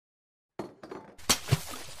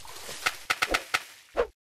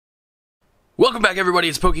Welcome back, everybody.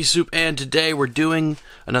 It's Pokesoup, and today we're doing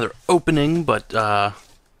another opening, but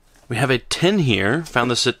we have a tin here.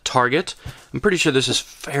 Found this at Target. I'm pretty sure this is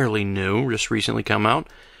fairly new, just recently come out.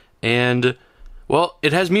 And, well,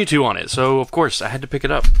 it has Mewtwo on it, so of course I had to pick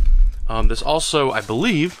it up. This also, I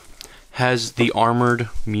believe, has the Armored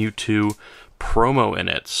Mewtwo promo in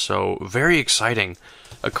it, so very exciting.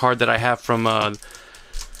 A card that I have from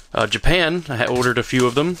Japan. I had ordered a few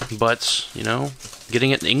of them, but, you know,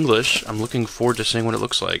 getting it in English, I'm looking forward to seeing what it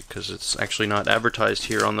looks like, because it's actually not advertised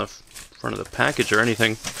here on the front of the package or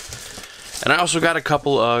anything. And I also got a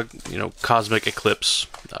couple, you know, Cosmic Eclipse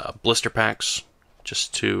blister packs,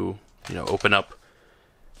 just to, you know, open up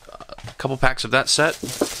a couple packs of that set.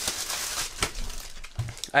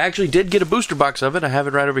 I actually did get a booster box of it. I have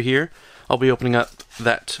it right over here. I'll be opening up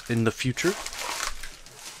that in the future.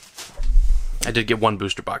 I did get one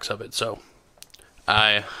booster box of it, so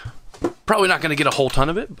I probably not going to get a whole ton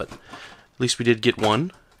of it, but at least we did get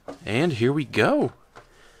one. And here we go.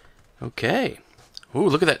 Okay. Ooh,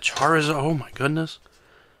 look at that Charizard. Oh my goodness.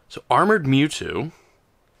 So Armored Mewtwo.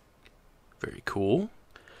 Very cool.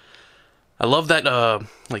 I love that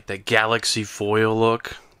like that galaxy foil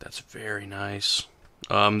look. That's very nice.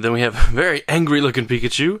 Then we have a very angry looking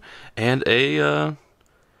Pikachu and a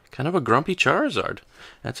kind of a grumpy Charizard.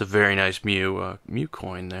 That's a very nice Mew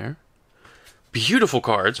coin there. Beautiful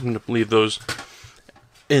cards. I'm going to leave those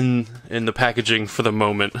in the packaging for the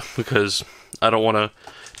moment because I don't want to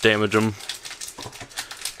damage them.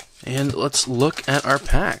 And let's look at our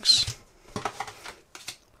packs.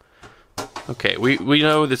 Okay, we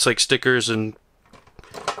know it's like stickers and,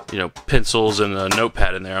 you know, pencils and a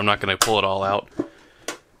notepad in there. I'm not going to pull it all out.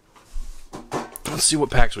 Let's see what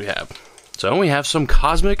packs we have. So we have some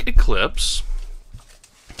Cosmic Eclipse.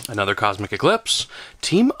 Another Cosmic Eclipse.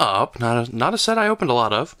 Team Up. Not a set I opened a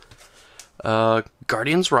lot of.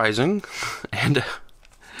 Guardians Rising. And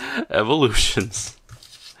Evolutions.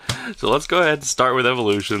 So let's go ahead and start with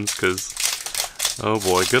Evolutions, because, oh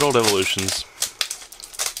boy, good old Evolutions.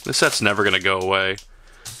 This set's never going to go away.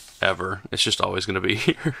 Ever. It's just always going to be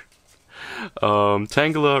here.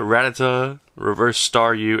 Tangela, Rattata, Reverse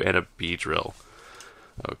Staryu, and a Beedrill.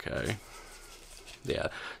 Okay. Yeah.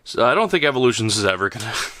 So I don't think Evolutions is ever going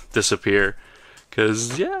to disappear.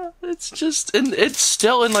 Because, yeah, it's just, it's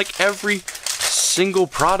still in like every single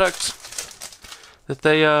product that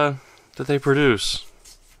they produce.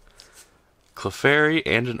 Clefairy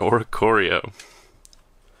and an Oricorio.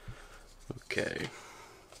 Okay.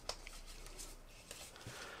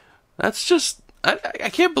 That's just, I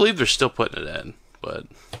can't believe they're still putting it in, but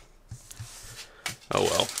oh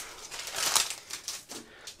well.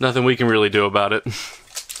 Nothing we can really do about it.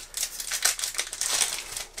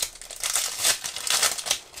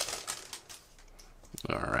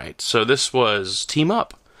 Alright, so this was Team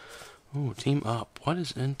Up. Ooh, Team Up. What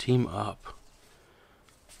is in Team Up?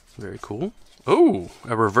 Very cool. Ooh,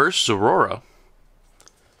 a Reverse Zorora.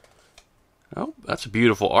 Oh, that's a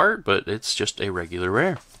beautiful art, but it's just a regular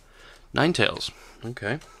rare. Ninetales.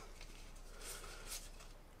 Okay.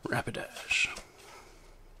 Rapidash.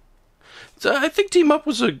 So I think Team Up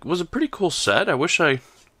was a pretty cool set. I wish I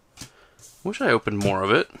opened more of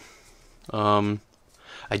it.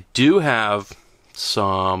 I do have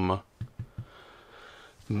some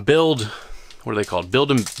what are they called?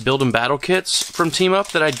 Build and battle kits from Team Up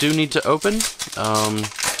that I do need to open.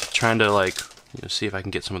 Trying to, like, you know, see if I can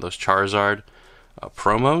get some of those Charizard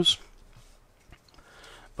promos.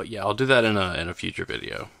 But yeah, I'll do that in a future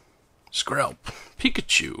video. Skrelp,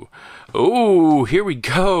 Pikachu. Oh, here we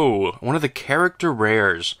go. One of the character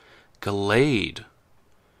rares, Gallade.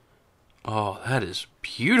 Oh, that is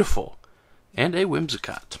beautiful. And a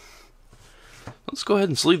Whimsicott. Let's go ahead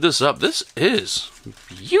and sleeve this up. This is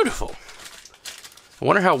beautiful. I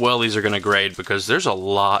wonder how well these are going to grade, because there's a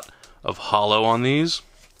lot of holo on these.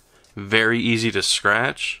 Very easy to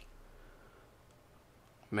scratch.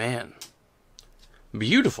 Man.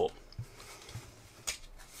 Beautiful.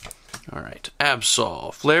 Alright,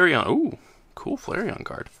 Absol, Flareon. Ooh, cool Flareon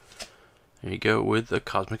card. There you go with the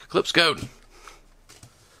Cosmic Eclipse code.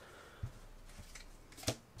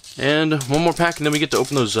 And one more pack, and then we get to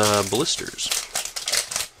open those blisters.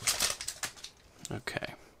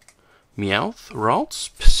 Okay. Meowth, Ralts,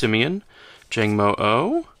 Pissimian,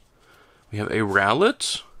 Jangmo-O. We have a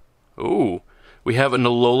Rowlet. Ooh. We have an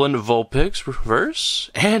Alolan Vulpix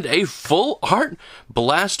reverse. And a full art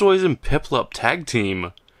Blastoise and Piplup tag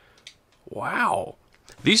team. Wow.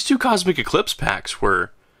 These two Cosmic Eclipse packs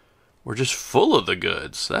were just full of the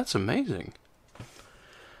goods. That's amazing.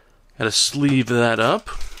 Gotta sleeve that up.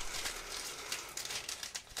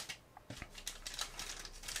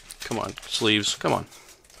 Come on, sleeves. Come on.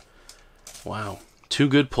 Wow. 2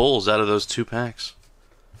 good pulls out of those 2 packs.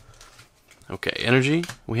 Okay, energy.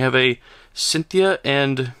 We have a Cynthia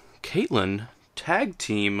and Caitlin tag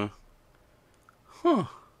team. Huh.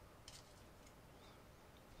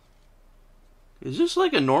 Is this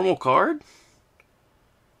like a normal card?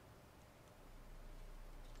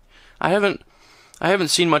 I haven't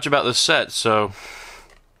seen much about this set, so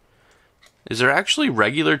is there actually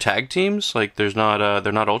regular tag teams? Like they're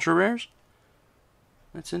not ultra rares?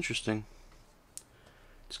 That's interesting.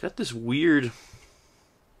 It's got this weird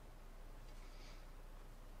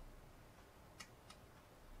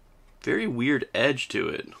very weird edge to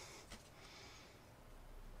it.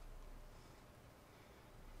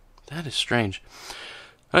 That is strange.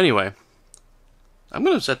 Anyway, I'm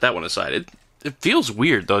gonna set that one aside. It feels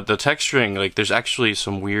weird though. The texturing, like there's actually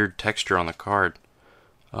some weird texture on the card.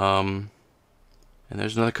 And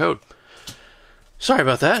there's another code. Sorry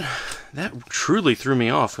about that. That truly threw me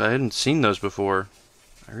off. I hadn't seen those before.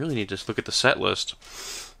 I really need to look at the set list,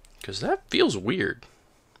 because that feels weird.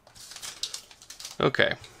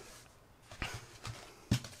 Okay.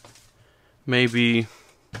 Maybe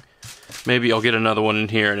I'll get another one in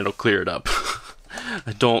here and it'll clear it up.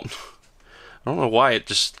 I don't know why it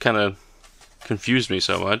just kind of confused me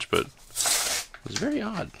so much, but it was very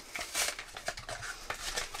odd.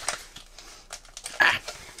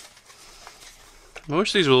 I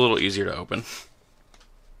wish these were a little easier to open.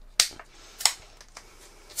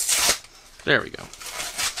 There we go.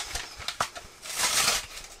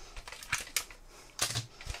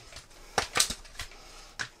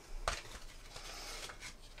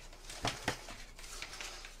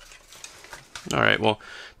 Alright, well,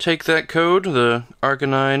 take that code, the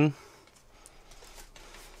Arcanine.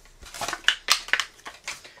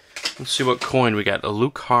 Let's see what coin we got. A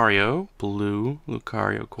Lucario, blue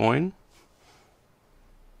Lucario coin.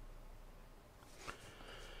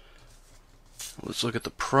 Let's look at the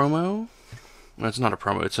promo. No, it's not a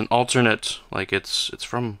promo, it's an alternate, like it's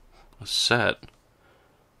from a set.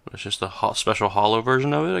 But it's just a special holo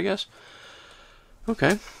version of it, I guess.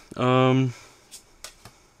 Okay.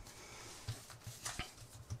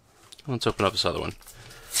 Let's open up this other one.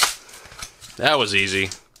 That was easy.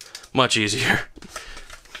 Much easier.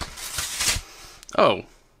 Oh,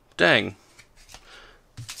 dang.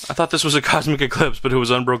 I thought this was a Cosmic Eclipse, but it was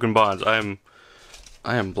Unbroken Bonds. I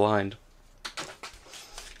am blind.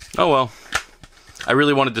 Oh well. I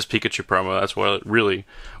really wanted this Pikachu promo. That's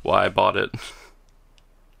why I bought it.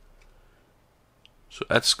 So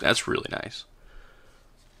that's really nice.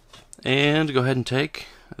 And go ahead and take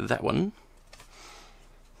that one.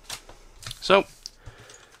 So,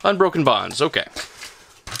 Unbroken Bonds, okay.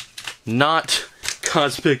 Not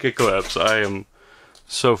Cosmic Eclipse. I am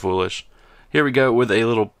so foolish. Here we go with a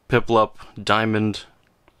little Piplup Diamond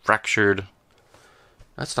Fractured.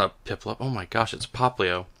 That's not Piplup. Oh my gosh, it's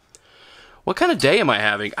Poplio. What kind of day am I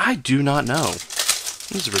having? I do not know.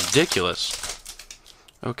 This is ridiculous.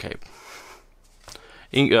 Okay.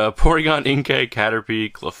 Porygon, Inkay,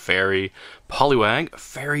 Caterpie, Clefairy, Poliwag,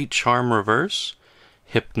 Fairy Charm Reverse,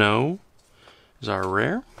 Hypno is our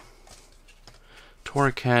rare.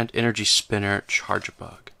 Torricant, Energy Spinner,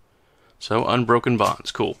 Charjabug. So, Unbroken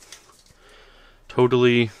Bonds. Cool.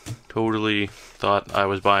 Totally thought I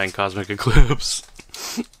was buying Cosmic Eclipse.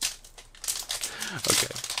 Okay.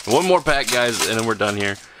 One more pack, guys, and then we're done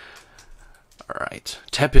here. Alright.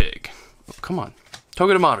 Tepig. Oh, come on.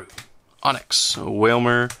 Togedemaru. Onix.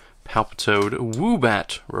 Wailmer. Palpitoad.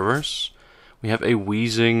 Woobat. Reverse. We have a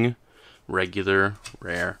Weezing. Regular.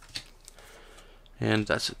 Rare. And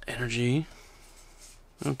that's an energy.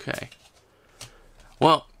 Okay.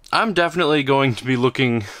 Well, I'm definitely going to be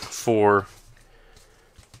looking for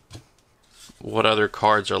what other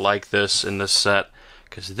cards are like this in this set,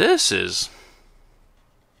 because this is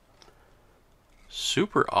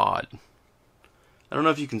super odd. I don't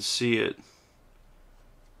know if you can see it,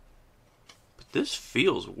 but this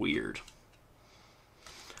feels weird.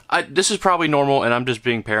 This is probably normal and I'm just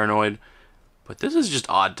being paranoid, but this is just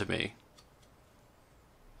odd to me.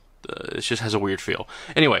 It just has a weird feel.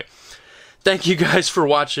 Anyway, thank you guys for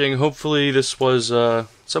watching. Hopefully this was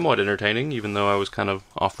somewhat entertaining, even though I was kind of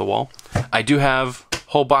off the wall. I do have a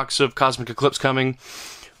whole box of Cosmic Eclipse coming.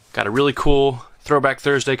 Got a really cool Throwback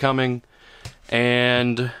Thursday coming.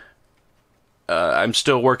 And I'm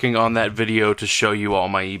still working on that video to show you all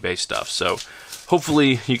my eBay stuff. So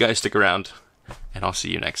hopefully you guys stick around, and I'll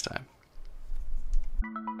see you next time.